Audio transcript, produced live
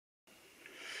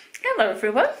Hello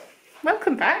everyone,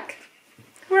 welcome back.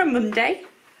 We're on Monday,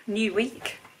 new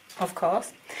week of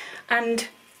course, and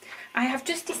I have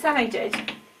just decided,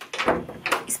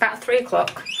 it's about 3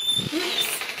 o'clock,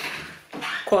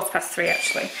 quarter past 3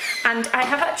 actually, and I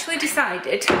have actually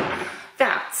decided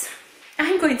that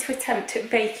I'm going to attempt at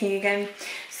baking again.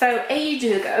 So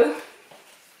ages ago,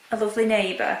 a lovely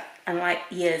neighbour, and like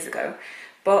years ago,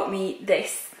 bought me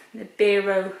this, the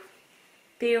Biro,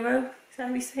 is that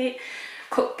how you say it?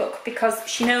 Cookbook, because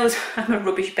she knows I'm a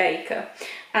rubbish baker,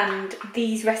 and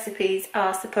these recipes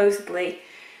are supposedly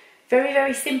very,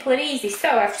 very simple and easy. So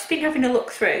I've just been having a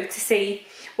look through to see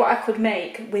what I could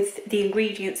make with the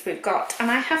ingredients we've got, and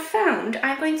I have found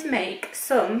I'm going to make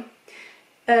some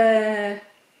ginger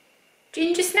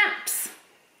snaps.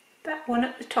 That one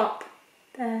at the top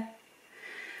there.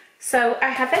 So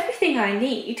I have everything I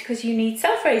need, because you need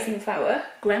self-raising flour,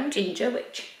 ground ginger,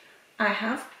 which I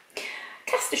have,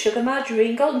 caster sugar,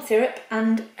 margarine, golden syrup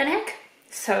and an egg.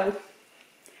 So,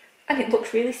 and it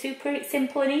looks really super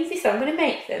simple and easy, so I'm going to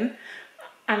make them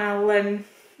and I'll let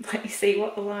you see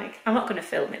what they're like. I'm not going to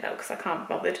film it though because I can't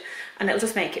be bothered, and it'll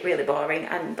just make it really boring,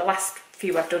 and the last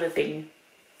few I've done have been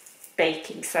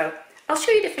baking, so I'll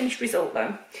show you the finished result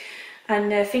though,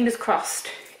 and fingers crossed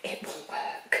it will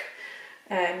work.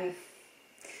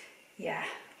 Yeah,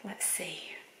 let's see.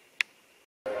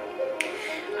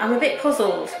 I'm a bit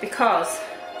puzzled because,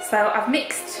 so I've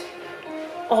mixed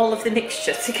all of the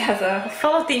mixture together, I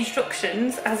followed the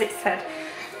instructions as it said,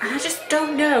 and I just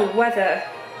don't know whether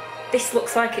this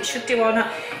looks like it should do or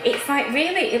not. It's like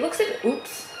really, it looks a bit,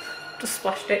 oops, just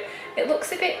splashed it. It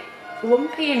looks a bit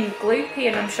lumpy and gloopy,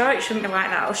 and I'm sure it shouldn't be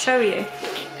like that. I'll show you.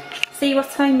 See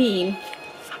what I mean?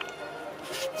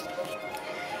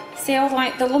 See all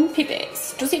like the lumpy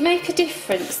bits? Does it make a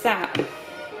difference that?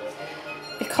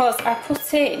 Because I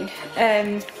put in,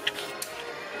 I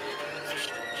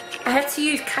had to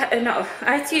use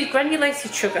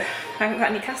granulated sugar. I haven't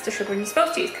got any caster sugar, and you're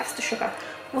supposed to use caster sugar.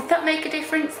 Would that make a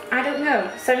difference? I don't know.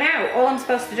 So now all I'm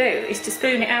supposed to do is to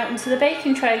spoon it out into the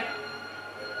baking tray.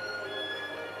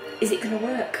 Is it going to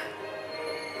work?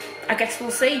 I guess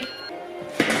we'll see.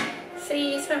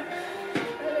 See, is that, I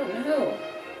don't know.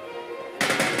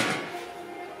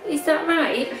 Is that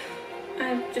right?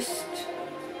 I've just,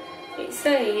 it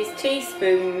says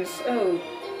teaspoons. Oh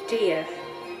dear.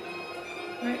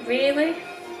 Like, really?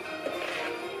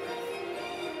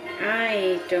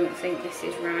 I don't think this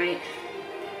is right.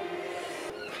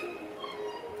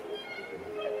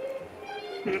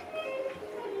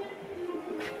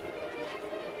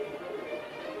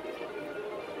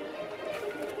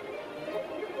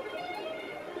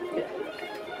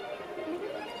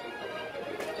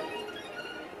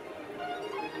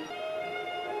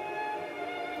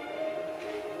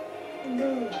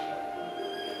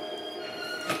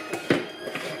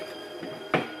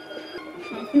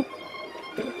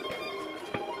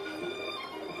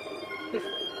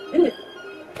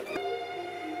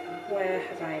 Where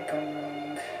have I gone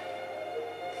wrong?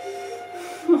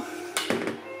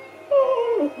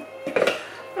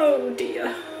 Oh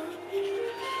dear.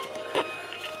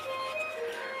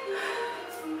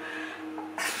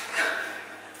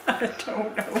 I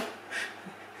don't know.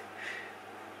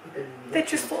 They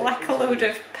just look like a load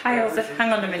of piles of,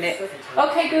 hang on a minute.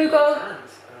 Okay Google,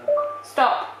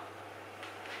 stop.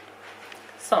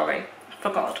 Sorry, I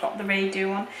forgot to put the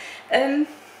radio on.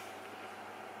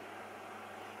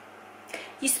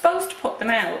 You're supposed to put them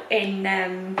out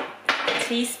in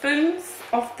teaspoons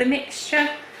of the mixture.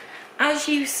 As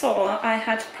you saw, I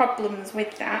had problems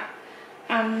with that,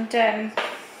 and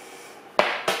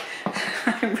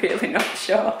I'm really not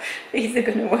sure these are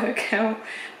going to work out.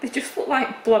 They just look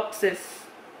like blobs of,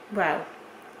 well,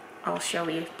 I'll show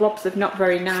you, blobs of not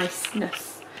very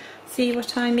niceness. See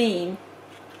what I mean?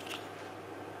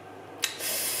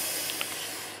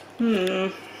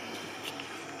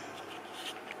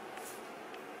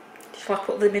 Shall I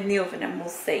put them in the oven and we'll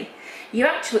see? You're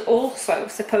actually also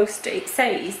supposed to, it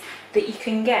says that you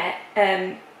can get,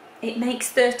 it makes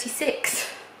 36,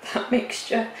 that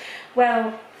mixture.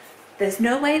 Well, there's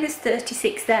no way there's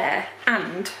 36 there,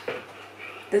 and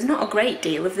there's not a great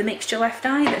deal of the mixture left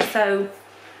either, so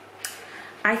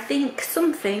I think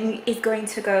something is going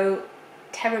to go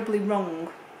terribly wrong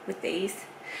with these.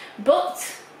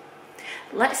 But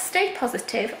let's stay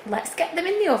positive, let's get them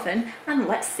in the oven and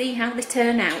let's see how they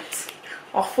turn out.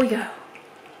 Off we go.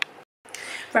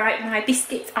 Right, my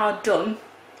biscuits are done.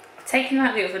 I've taken them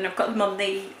out of the oven, I've got them on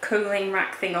the cooling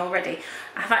rack thing already.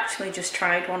 I've actually just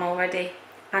tried one already,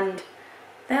 and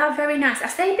they are very nice. I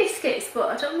say biscuits, but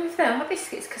I don't know if they are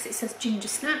biscuits because it says ginger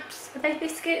snaps. Are they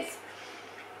biscuits?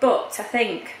 But I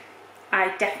think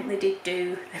I definitely did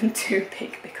do them too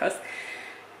big because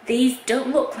these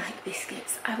don't look like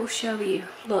biscuits. I will show you.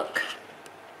 Look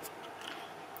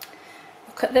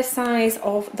at the size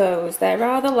of those. They're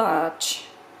rather large,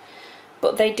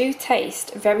 but they do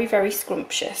taste very, very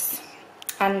scrumptious.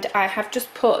 And I have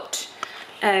just put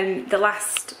the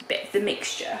last bit of the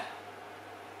mixture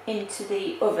into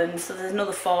the oven, so there's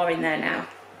another 4 in there now,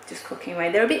 just cooking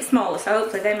away. They're a bit smaller, so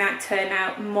hopefully they might turn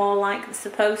out more like they're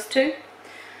supposed to.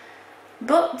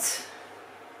 But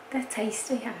they're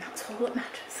tasty, and that's all that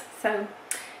matters. So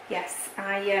yes,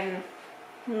 I'm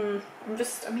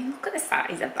just, I mean, look at the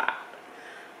size of that.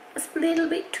 That's a little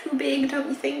bit too big, don't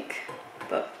you think?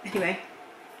 But anyway,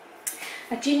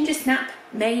 a ginger snap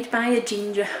made by a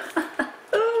ginger.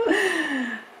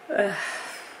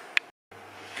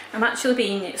 I'm actually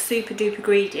being super duper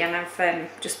greedy, and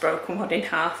I've just broken one in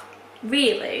half.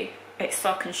 Really, it's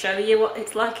so I can show you what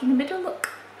it's like in the middle. Look,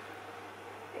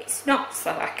 it's not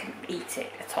so I can eat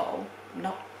it at all.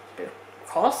 Not, of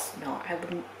course not, I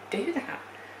wouldn't do that.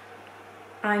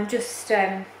 I'm just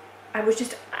I was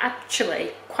just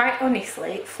actually, quite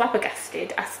honestly,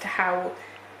 flabbergasted as to how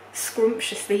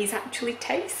scrumptious these actually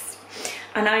taste.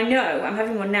 And I know, I'm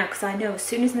having one now because I know as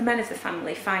soon as the men of the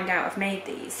family find out I've made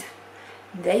these,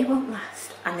 they won't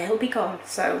last and they'll be gone.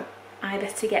 So I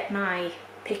better get my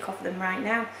pick of them right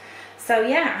now. So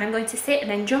yeah, I'm going to sit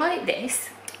and enjoy this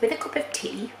with a cup of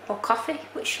tea or coffee.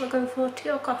 Which shall I go for, tea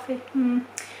or coffee?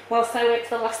 Whilst I wait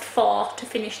for the last 4 to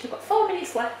finish. They've got 4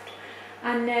 minutes left,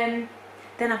 and then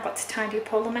I've got to tidy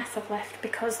up all the mess I've left,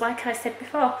 because like I said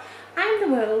before, I'm the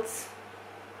world's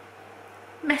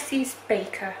messiest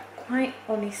baker, quite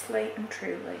honestly and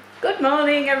truly. Good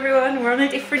morning everyone, we're on a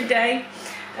different day.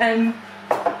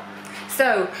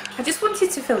 So I just wanted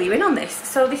to fill you in on this.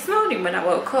 So this morning when I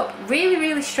woke up,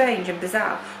 really strange and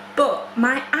bizarre, but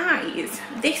my eyes,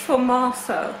 this one more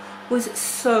so, was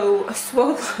so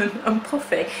swollen and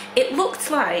puffy. It looked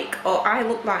like, or I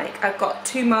looked like, I've got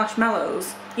 2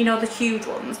 marshmallows, you know, the huge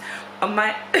ones, on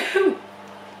my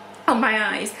on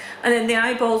my eyes, and then the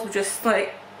eyeballs were just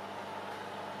like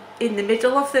in the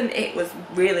middle of them. It was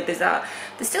really bizarre.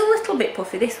 They're still a little bit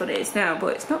puffy, this one is now,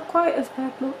 but it's not quite as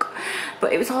bad, look.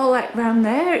 But it was all like round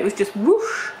there, it was just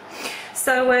whoosh.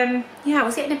 So yeah, I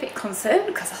was getting a bit concerned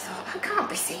because I thought, I can't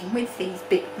be seen with these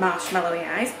big marshmallowy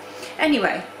eyes.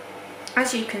 Anyway,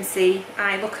 as you can see,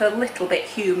 I look a little bit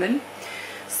human.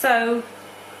 So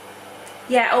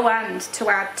yeah, oh, and to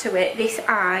add to it, this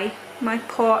eye, my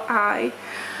poor eye,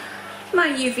 my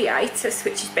uveitis,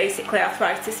 which is basically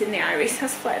arthritis in the iris,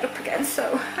 has flared up again.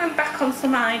 So I'm back on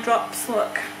some eye drops.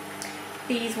 Look,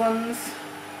 these ones,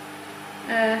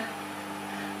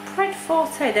 Pred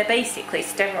Forte, they're basically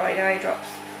steroid eye drops.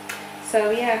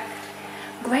 So yeah,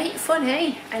 great fun,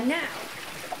 eh? And now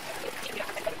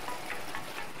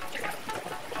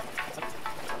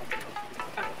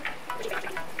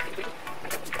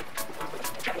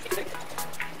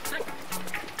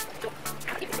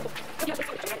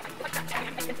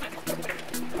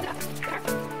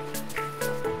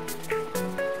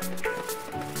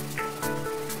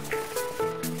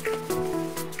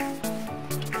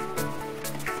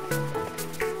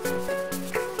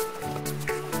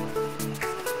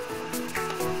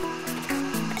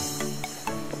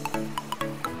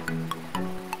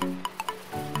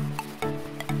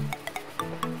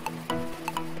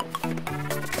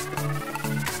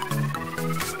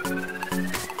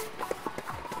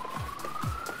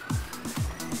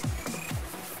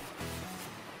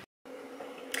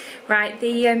right,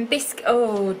 the biscuit,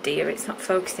 oh dear, it's not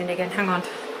focusing again, hang on,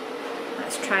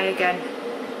 let's try again.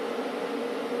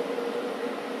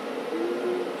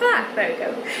 Ah, there we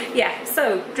go. Yeah,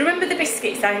 so do you remember the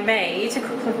biscuits I made a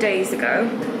couple of days ago?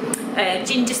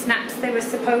 Ginger snaps they were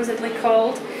supposedly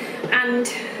called. And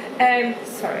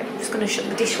sorry, I'm just going to shut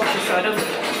the dishwasher so I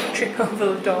don't trip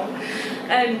over the door.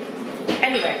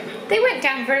 Anyway, they went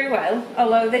down very well,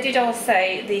 although they did all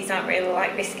say these aren't really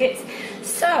like biscuits.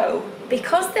 So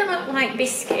because they look like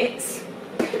biscuits,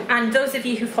 and those of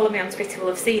you who follow me on Twitter will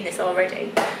have seen this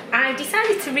already, I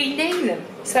decided to rename them.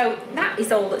 So that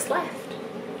is all that's left.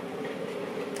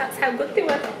 That's how good they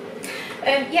were.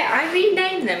 Yeah, I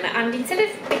renamed them, and instead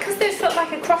of, because they're sort of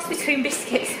like a cross between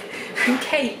biscuits and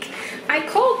cake, I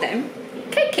called them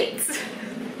Cakuits.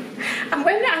 And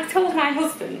when I told my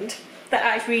husband that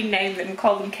I'd renamed them and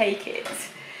called them Cakuits,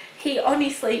 he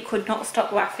honestly could not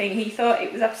stop laughing. He thought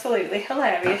it was absolutely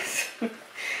hilarious.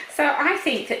 So I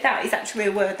think that that is actually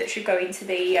a word that should go into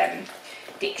the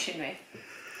dictionary.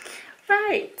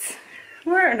 Right,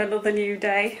 we're on another new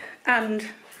day, and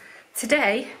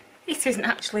today it isn't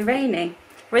actually raining.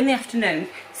 We're in the afternoon,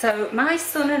 so my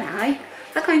son and I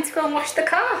are going to go and wash the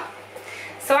car.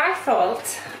 So I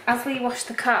thought, as we wash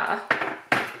the car,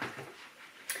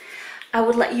 I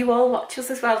would let you all watch us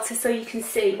as well, so you can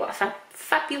see what a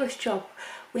fabulous job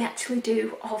we actually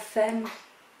do of,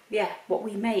 yeah, what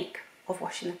we make of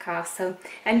washing the car. So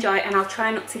enjoy, and I'll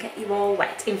try not to get you all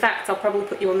wet. In fact, I'll probably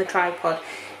put you on the tripod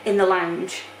in the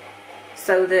lounge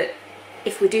so that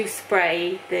if we do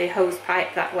spray the hose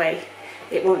pipe that way,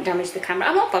 it won't damage the camera.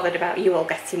 I'm not bothered about you all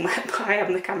getting wet, but I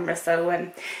am the camera,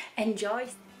 so enjoy.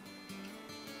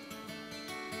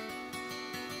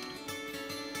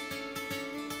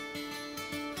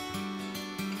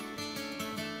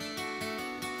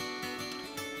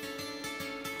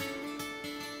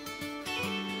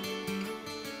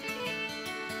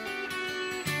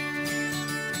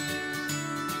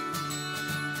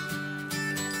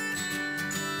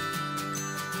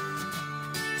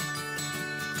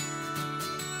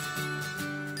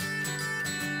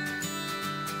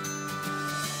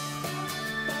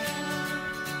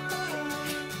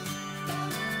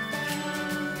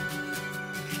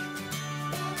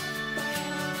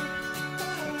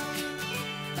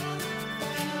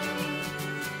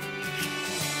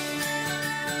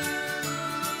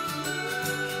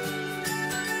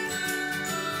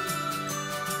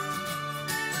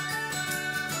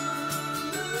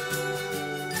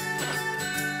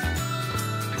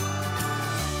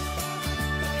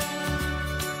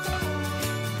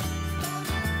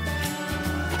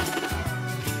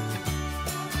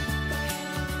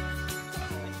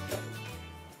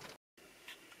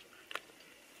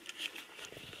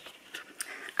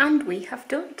 And we have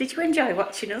done. Did you enjoy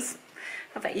watching us?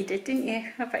 I bet you did, didn't you?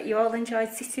 I bet you all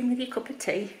enjoyed sitting with your cup of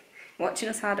tea, watching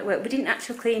us hard at work. We didn't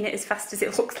actually clean it as fast as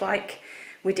it looks like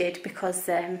we did, because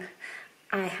I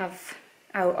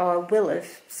will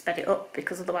have sped it up,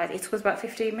 because otherwise it was about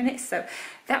 15 minutes. So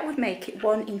that would make it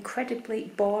one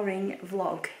incredibly boring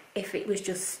vlog if it was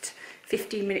just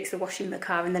 15 minutes of washing the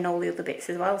car and then all the other bits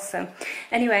as well. So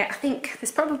anyway, I think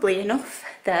there's probably enough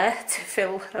there to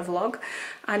fill a vlog,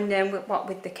 and what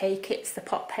with the Cakuits, the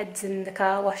pop heads and the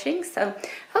car washing. So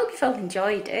I hope you've all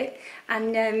enjoyed it,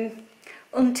 and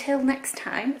until next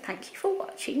time, thank you for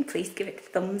watching. Please give it a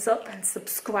thumbs up and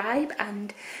subscribe,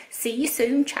 and see you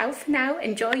soon. Ciao for now.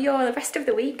 Enjoy the rest of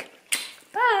the week.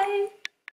 Bye.